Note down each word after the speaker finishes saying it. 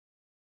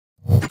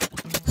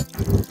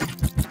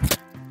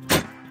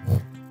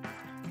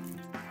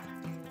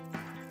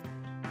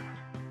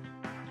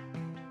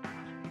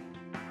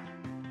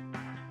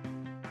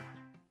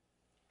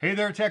Hey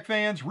there, tech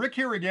fans. Rick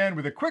here again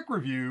with a quick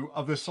review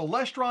of the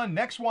Celestron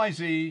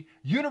NexYZ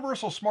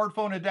universal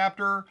smartphone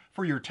adapter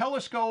for your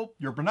telescope,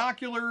 your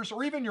binoculars,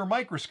 or even your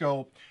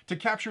microscope to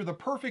capture the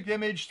perfect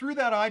image through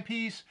that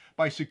eyepiece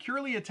by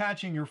securely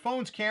attaching your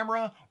phone's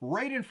camera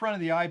right in front of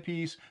the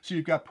eyepiece so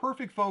you've got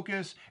perfect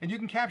focus and you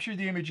can capture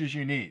the images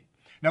you need.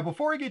 Now,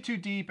 before I get too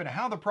deep into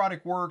how the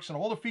product works and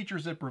all the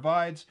features it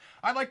provides,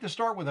 I'd like to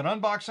start with an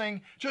unboxing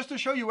just to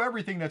show you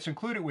everything that's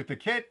included with the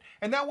kit,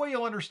 and that way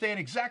you'll understand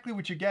exactly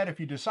what you get if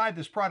you decide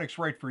this product's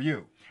right for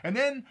you. And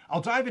then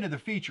I'll dive into the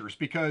features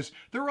because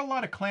there are a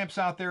lot of clamps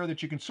out there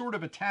that you can sort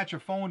of attach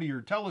a phone to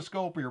your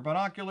telescope or your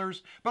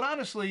binoculars, but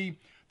honestly,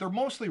 they're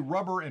mostly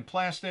rubber and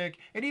plastic,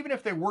 and even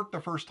if they work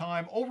the first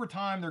time, over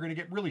time they're going to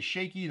get really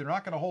shaky, they're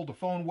not going to hold the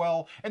phone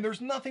well, and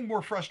there's nothing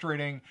more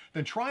frustrating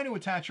than trying to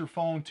attach your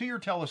phone to your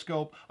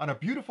telescope on a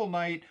beautiful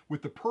night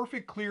with the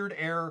perfect cleared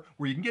air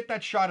where you can get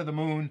that shot of the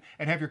moon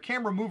and have your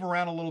camera move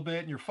around a little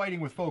bit and you're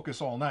fighting with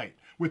focus all night.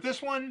 With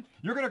this one,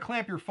 you're going to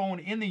clamp your phone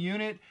in the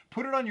unit,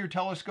 put it on your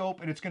telescope,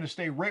 and it's going to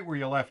stay right where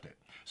you left it.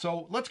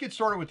 So let's get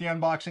started with the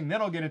unboxing,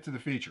 then I'll get into the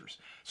features.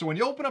 So when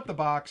you open up the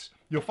box,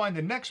 you'll find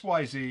the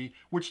NexYZ,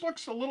 which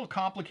looks a little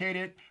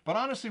complicated, but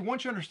honestly,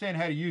 once you understand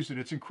how to use it,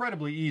 it's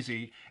incredibly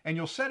easy, and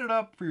you'll set it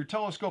up for your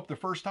telescope the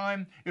first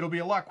time. It'll be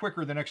a lot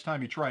quicker the next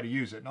time you try to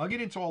use it, and I'll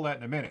get into all that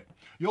in a minute.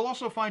 You'll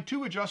also find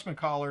two adjustment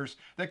collars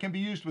that can be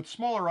used with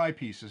smaller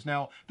eyepieces.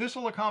 Now, this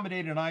will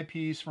accommodate an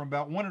eyepiece from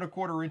about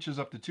 1¼ inches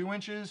up to 2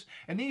 inches,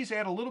 and these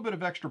add a little bit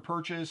of extra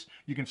purchase.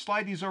 You can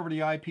slide these over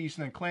the eyepiece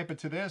and then clamp it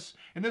to this,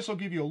 and this will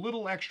give you a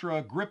little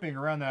extra gripping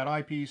around that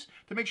eyepiece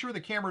to make sure the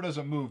camera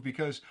doesn't move,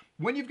 because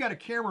when you've got a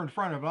camera in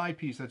front of an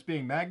eyepiece that's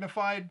being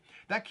magnified,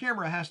 that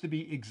camera has to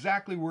be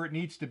exactly where it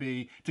needs to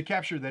be to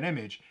capture that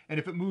image. And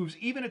if it moves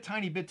even a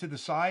tiny bit to the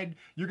side,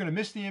 you're going to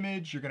miss the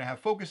image, you're going to have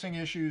focusing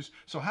issues.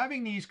 So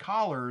having these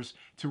collars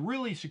to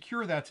really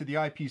secure that to the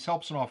eyepiece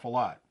helps an awful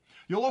lot.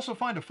 You'll also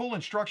find a full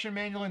instruction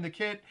manual in the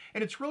kit,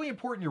 and it's really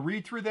important you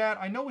read through that.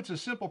 I know it's a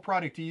simple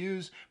product to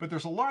use, but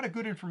there's a lot of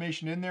good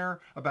information in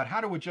there about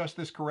how to adjust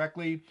this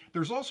correctly.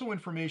 There's also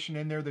information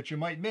in there that you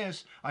might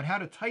miss on how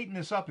to tighten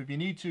this up if you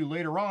need to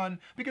later on,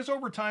 because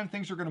over time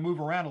things are going to move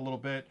around a little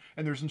bit,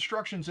 and there's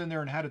instructions in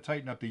there on how to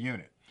tighten up the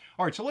unit.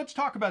 All right, so let's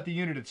talk about the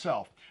unit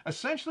itself.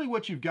 Essentially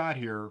what you've got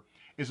here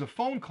is a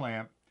phone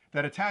clamp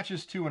that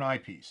attaches to an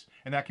eyepiece.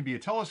 And that can be a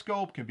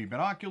telescope, can be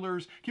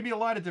binoculars, can be a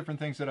lot of different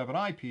things that have an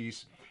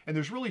eyepiece. And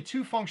there's really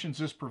two functions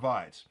this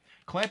provides.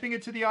 Clamping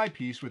it to the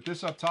eyepiece with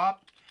this up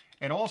top,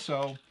 and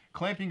also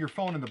clamping your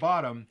phone in the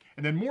bottom.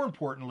 And then more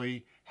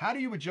importantly, how do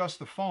you adjust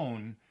the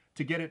phone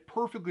to get it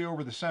perfectly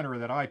over the center of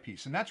that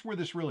eyepiece? And that's where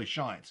this really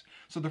shines.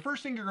 So the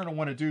first thing you're going to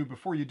want to do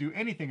before you do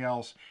anything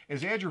else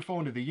is add your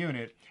phone to the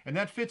unit, and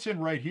that fits in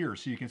right here.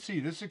 So you can see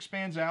this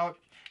expands out.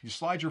 You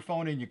slide your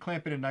phone in, you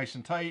clamp it in nice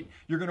and tight.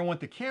 You're going to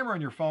want the camera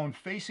on your phone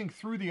facing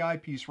through the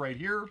eyepiece right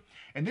here.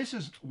 And this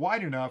is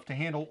wide enough to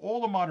handle all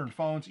the modern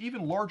phones,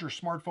 even larger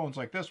smartphones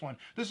like this one.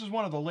 This is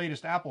one of the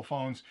latest Apple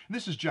phones. And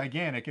this is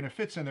gigantic, and it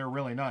fits in there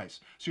really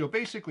nice. So you'll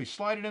basically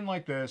slide it in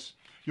like this.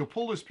 You'll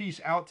pull this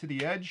piece out to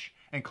the edge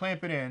and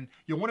clamp it in.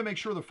 You'll want to make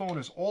sure the phone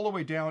is all the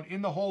way down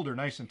in the holder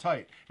nice and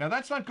tight. Now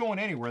that's not going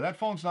anywhere. That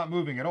phone's not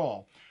moving at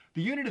all.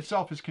 The unit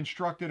itself is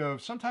constructed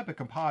of some type of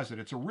composite.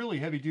 It's a really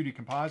heavy duty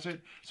composite,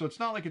 so it's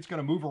not like it's going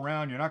to move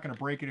around. You're not going to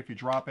break it if you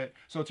drop it,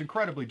 so it's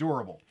incredibly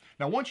durable.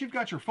 Now once you've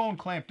got your phone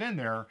clamped in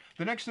there,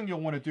 the next thing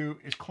you'll want to do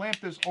is clamp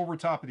this over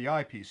top of the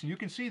eyepiece. And you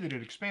can see that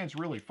it expands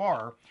really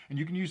far, and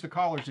you can use the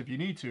collars if you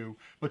need to,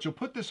 but you'll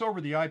put this over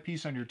the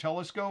eyepiece on your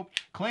telescope,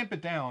 clamp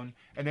it down,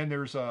 and then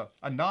there's a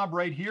knob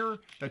right here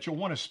that you'll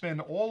want to spin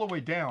all the way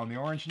down, the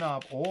orange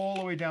knob all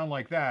the way down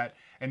like that,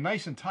 and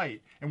nice and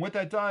tight. And what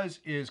that does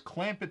is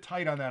clamp it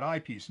tight on that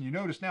eyepiece. And you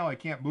notice now I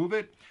can't move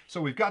it. So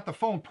we've got the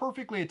phone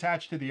perfectly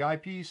attached to the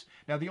eyepiece.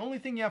 Now the only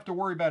thing you have to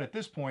worry about at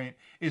this point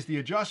is the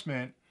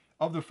adjustment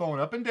of the phone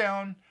up and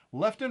down,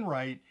 left and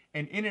right,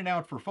 and in and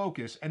out for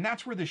focus. And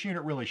that's where this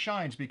unit really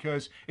shines,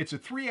 because it's a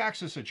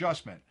 3-axis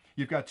adjustment.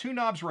 You've got two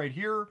knobs right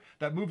here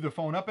that move the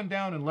phone up and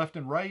down and left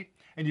and right,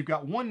 and you've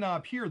got one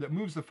knob here that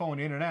moves the phone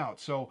in and out.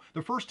 So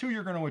the first two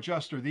you're going to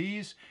adjust are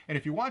these, and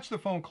if you watch the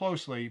phone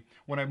closely,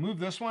 when I move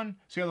this one,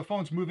 see how the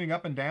phone's moving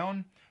up and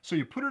down? So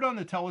you put it on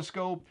the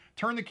telescope,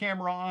 turn the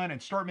camera on,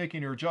 and start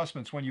making your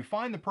adjustments. When you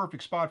find the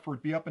perfect spot for it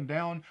to be up and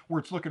down, where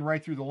it's looking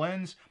right through the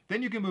lens,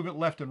 then you can move it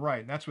left and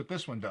right, and that's what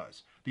this one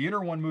does. The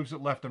inner one moves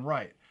it left and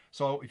right.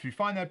 So if you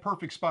find that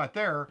perfect spot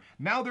there,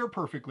 now they're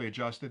perfectly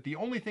adjusted. The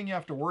only thing you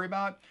have to worry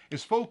about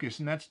is focus,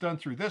 and that's done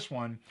through this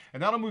one,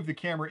 and that'll move the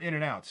camera in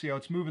and out. See how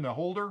it's moving the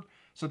holder?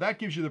 So that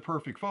gives you the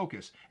perfect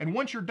focus. And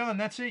once you're done,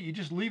 that's it. You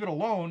just leave it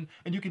alone,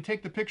 and you can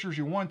take the pictures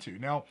you want to.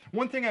 Now,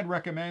 one thing I'd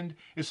recommend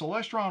is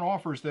Celestron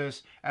offers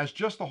this as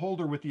just the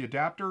holder with the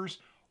adapters,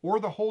 or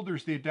the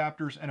holders, the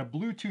adapters, and a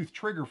Bluetooth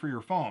trigger for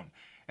your phone.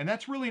 And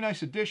that's really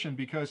nice addition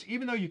because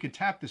even though you can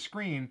tap the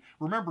screen,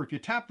 remember if you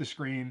tap the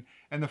screen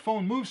and the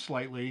phone moves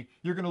slightly,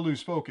 you're going to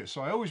lose focus.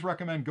 So I always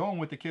recommend going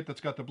with the kit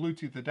that's got the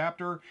Bluetooth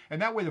adapter, and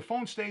that way the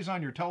phone stays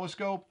on your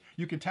telescope.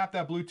 You can tap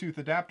that Bluetooth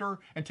adapter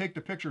and take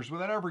the pictures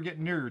without ever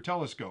getting near your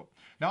telescope.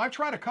 Now I've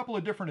tried a couple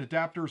of different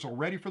adapters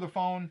already for the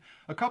phone.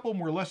 A couple of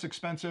them were less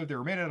expensive. They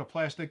were made out of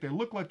plastic. They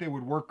looked like they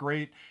would work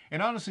great.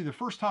 And honestly, the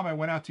first time I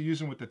went out to use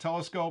them with the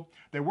telescope,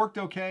 they worked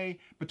okay,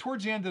 but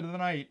towards the end of the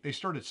night, they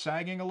started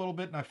sagging a little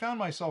bit, and I found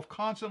myself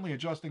constantly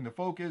adjusting the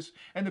focus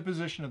and the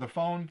position of the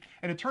phone,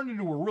 and it turned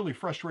into a really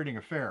frustrating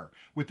affair.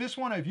 With this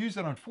one, I've used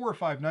it on 4 or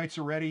 5 nights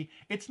already.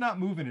 It's not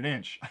moving an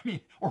inch,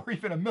 or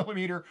even a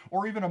millimeter,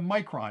 or even a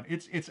micron.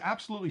 It's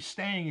absolutely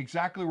staying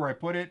exactly where I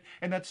put it,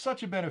 and that's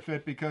such a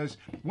benefit because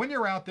when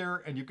you're out there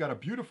and you've got a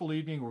beautiful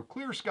evening with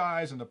clear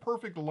skies and the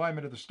perfect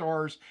alignment of the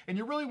stars, and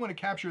you really want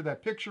to capture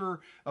that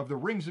picture of the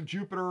rings of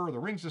Jupiter or the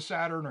rings of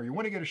Saturn, or you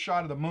want to get a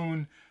shot of the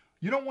moon,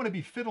 you don't want to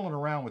be fiddling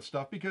around with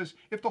stuff because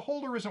if the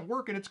holder isn't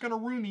working, it's going to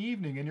ruin the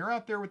evening and you're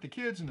out there with the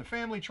kids and the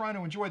family trying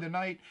to enjoy the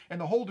night and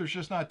the holder's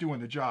just not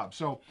doing the job.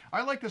 So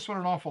I like this one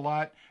an awful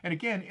lot. And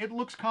again, it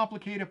looks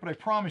complicated, but I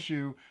promise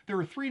you there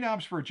are 3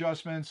 knobs for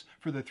adjustments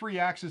for the 3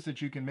 axes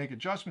that you can make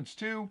adjustments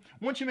to.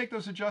 Once you make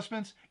those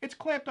adjustments, it's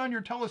clamped on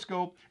your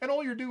telescope and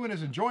all you're doing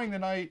is enjoying the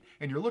night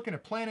and you're looking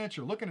at planets,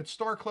 you're looking at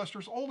star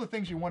clusters, all the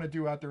things you want to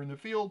do out there in the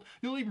field.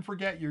 You'll even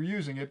forget you're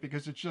using it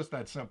because it's just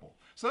that simple.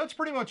 So that's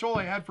pretty much all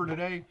I had for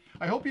today.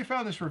 I hope you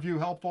found this review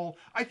helpful.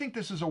 I think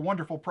this is a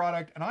wonderful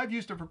product and I've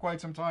used it for quite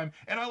some time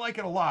and I like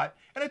it a lot.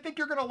 And I think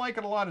you're going to like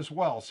it a lot as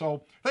well.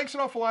 So thanks an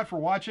awful lot for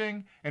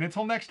watching. And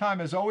until next time,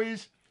 as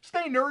always,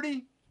 stay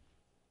nerdy